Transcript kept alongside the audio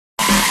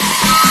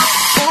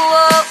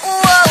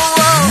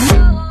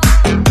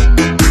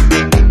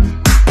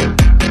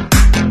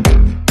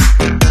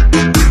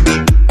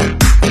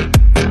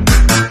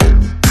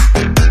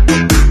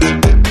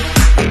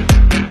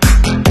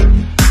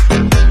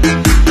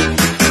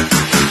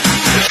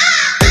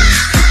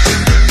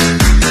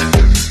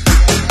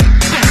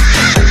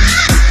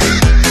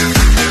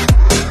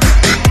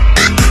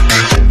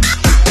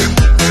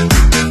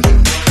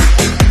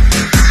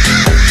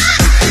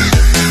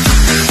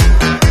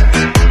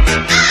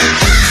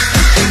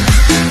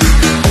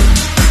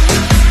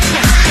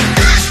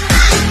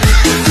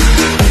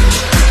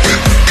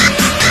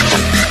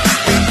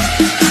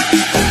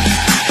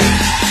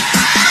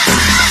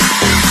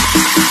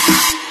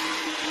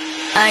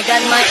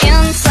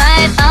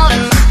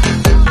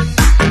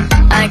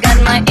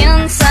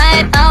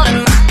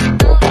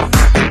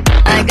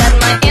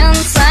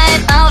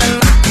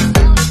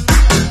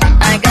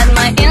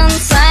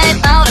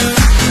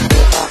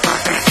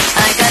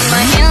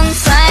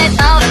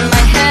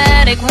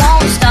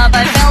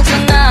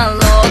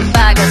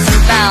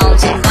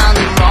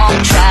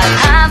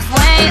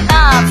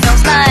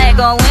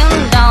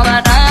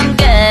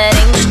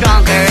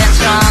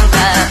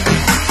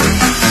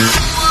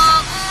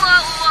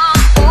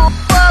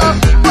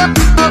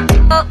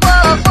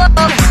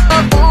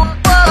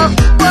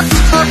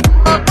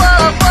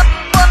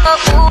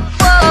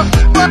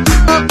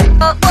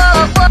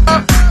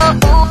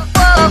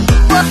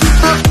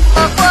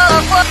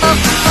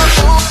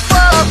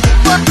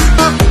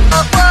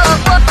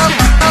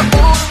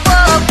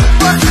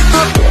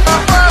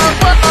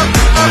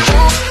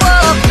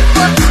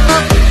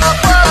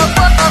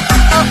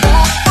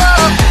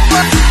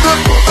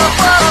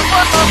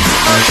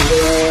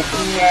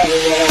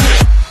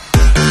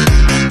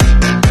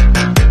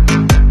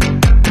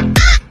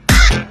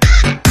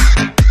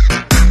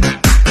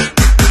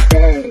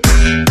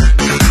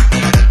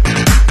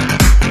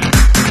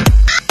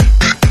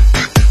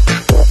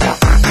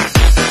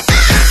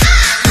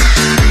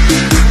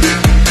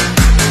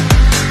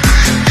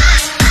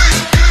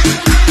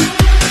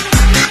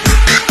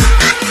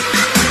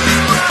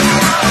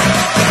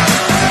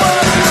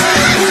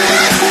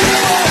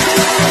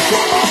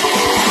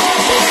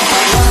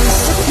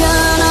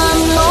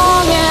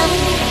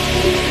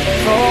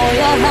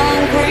your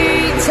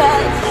hungry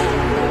touch,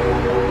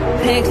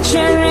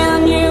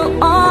 picturing you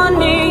on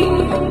me.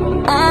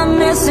 I'm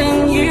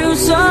missing you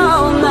so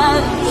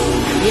much.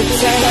 You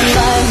take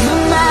my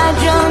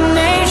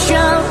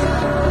imagination,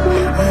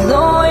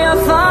 though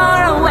you're far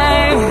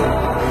away.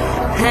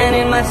 And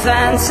in my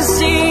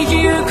fantasy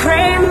you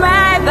crave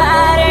my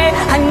body.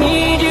 I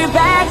need you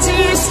back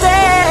to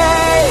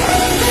stay.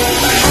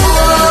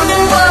 Whoa,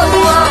 whoa,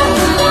 whoa.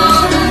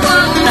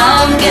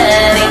 I'm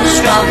getting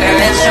stronger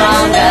and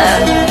stronger.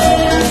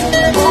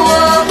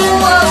 Whoa,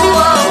 whoa,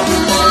 whoa.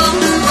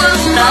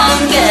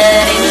 I'm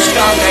getting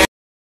stronger.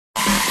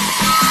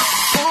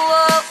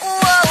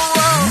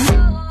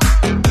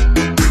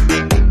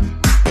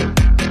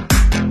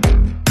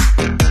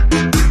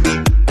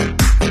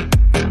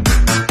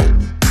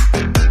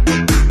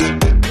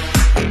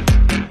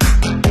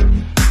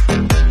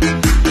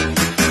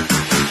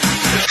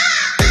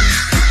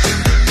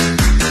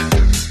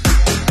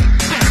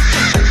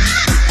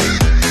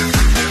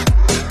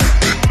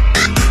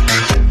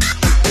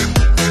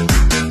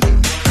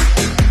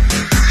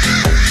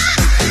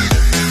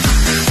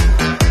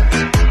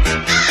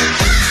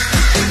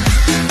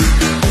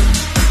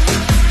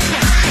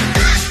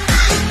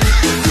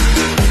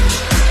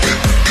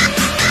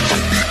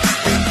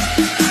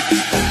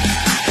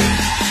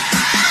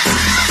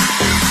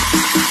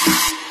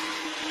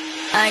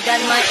 I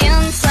got my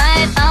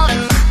inside out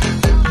and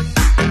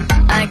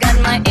I got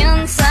my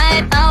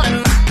inside out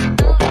and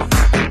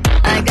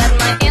I got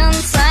my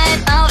inside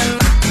out and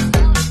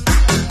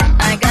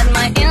I got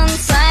my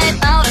inside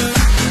out and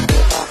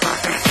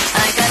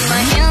I got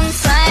my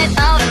inside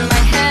out and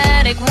my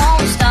headache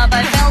won't stop.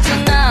 I felt to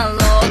now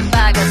look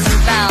back as I'm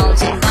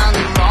bouncing down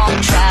the wrong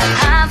track.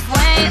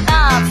 Halfway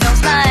up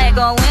feels like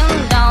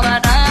going down,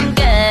 but I'm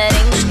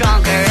getting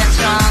stronger and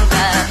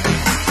stronger.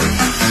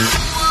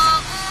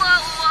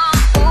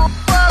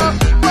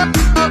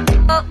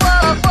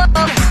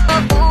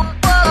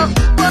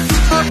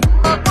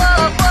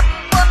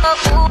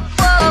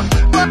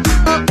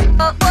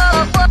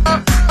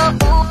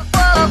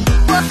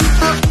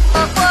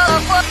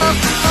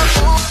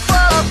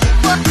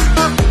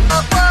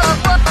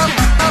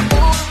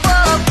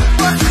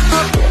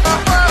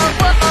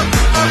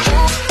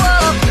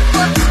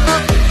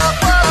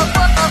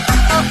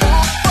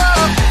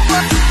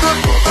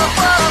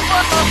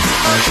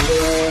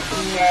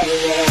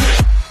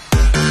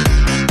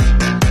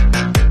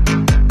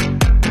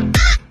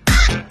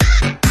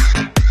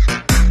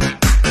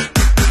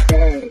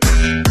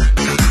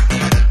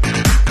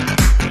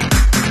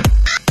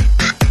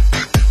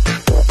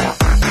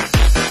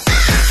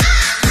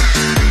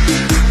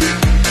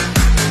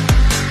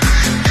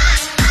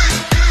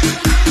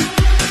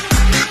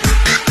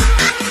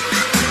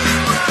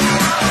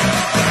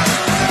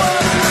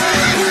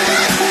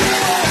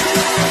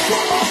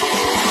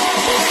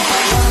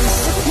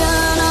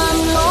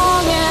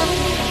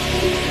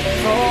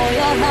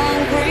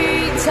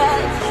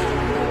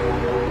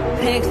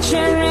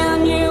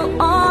 Picturing you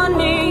on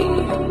me,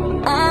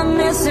 I'm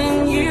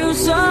missing you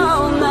so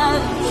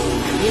much.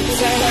 You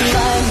take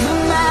my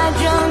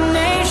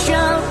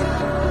imagination,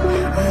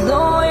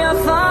 though you're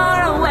far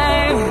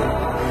away.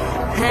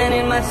 And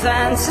in my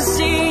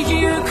fantasy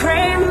you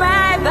crave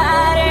my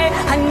body.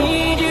 I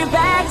need you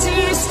back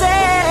to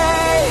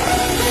stay.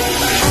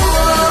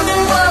 Whoa,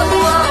 whoa,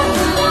 whoa.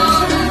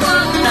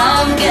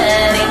 I'm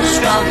getting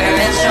stronger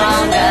and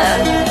stronger.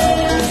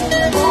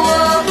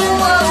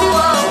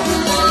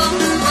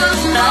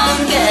 I'm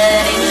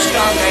getting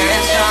stronger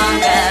and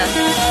stronger.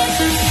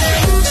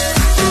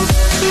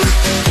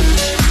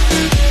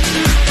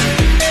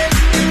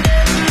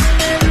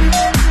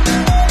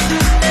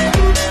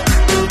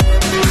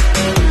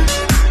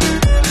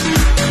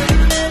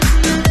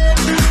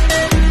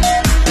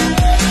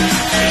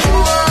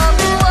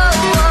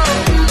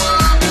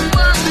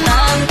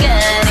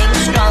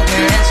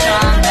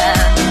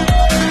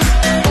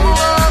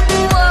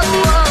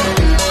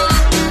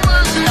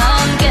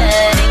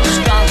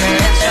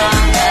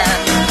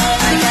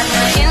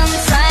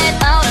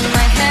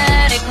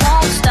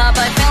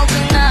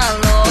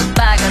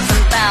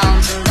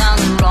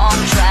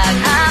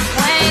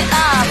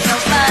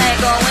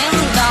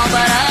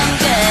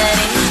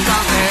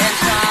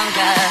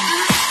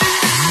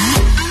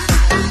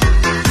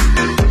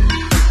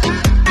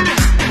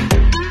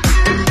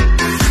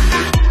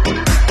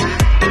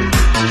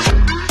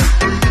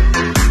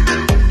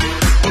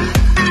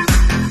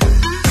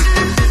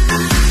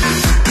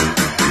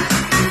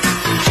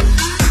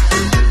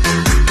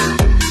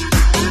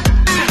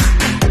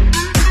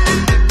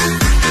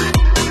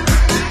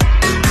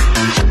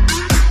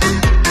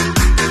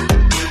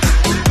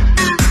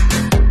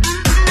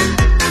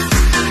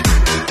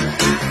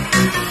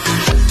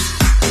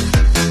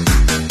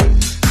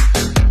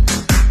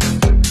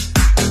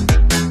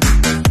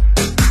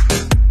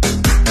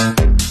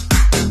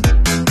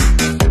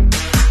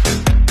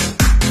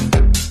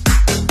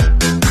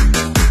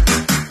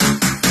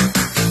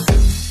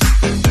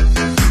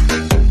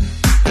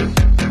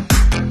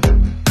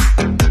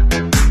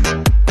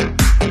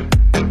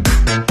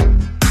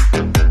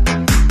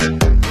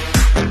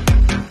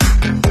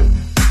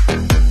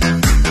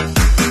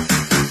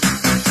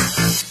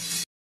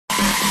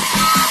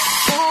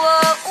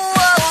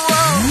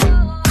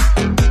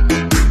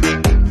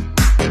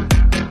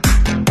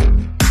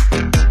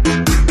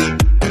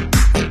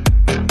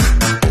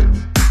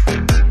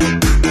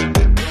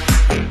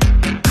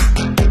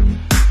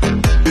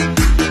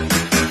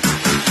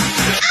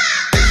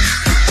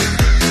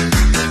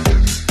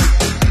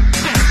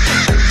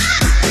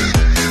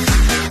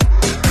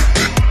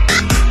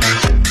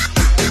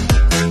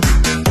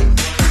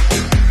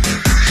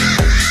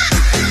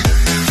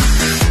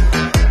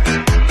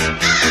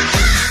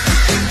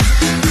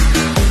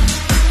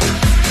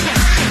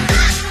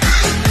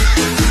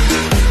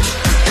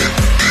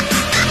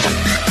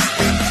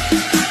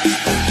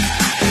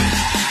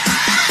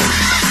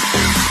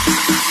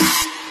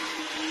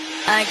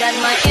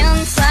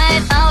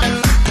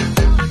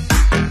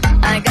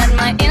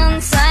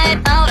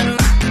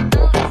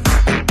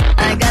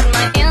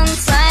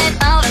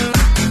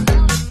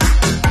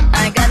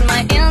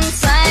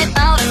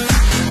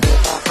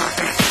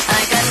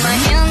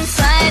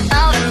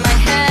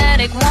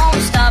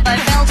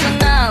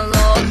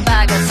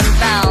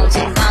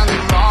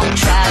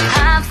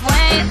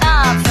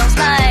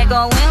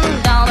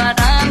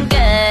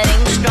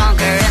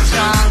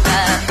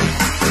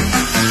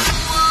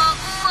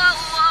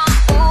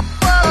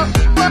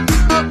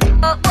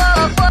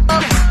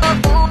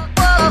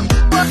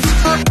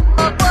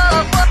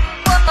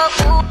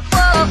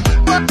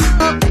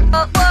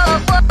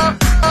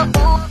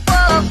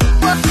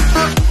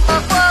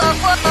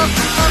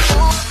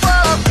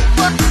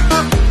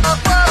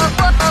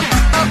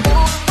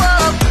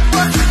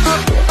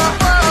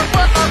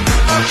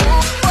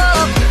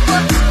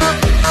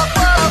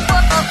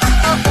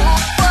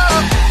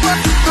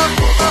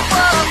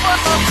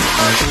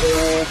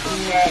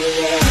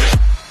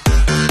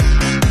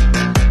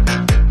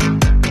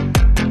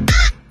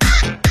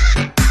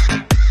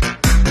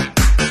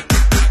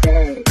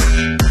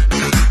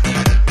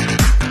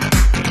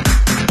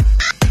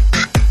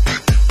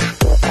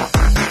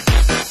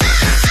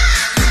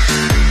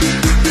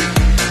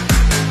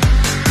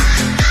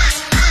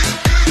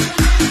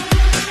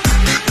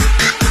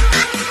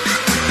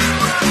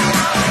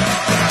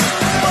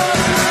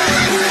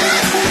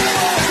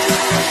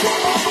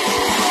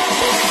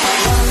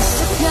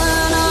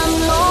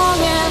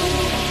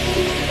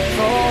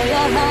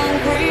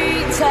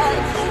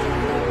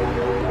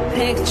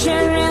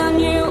 picturing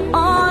you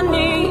on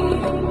me.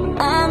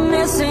 I'm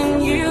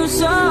missing you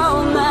so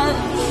much.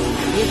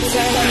 You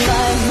turn on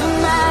my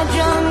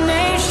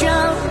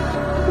imagination,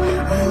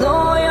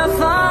 though you're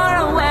far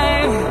away.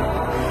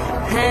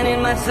 And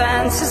in my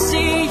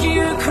fantasy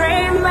you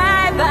crave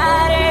my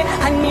body.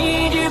 I need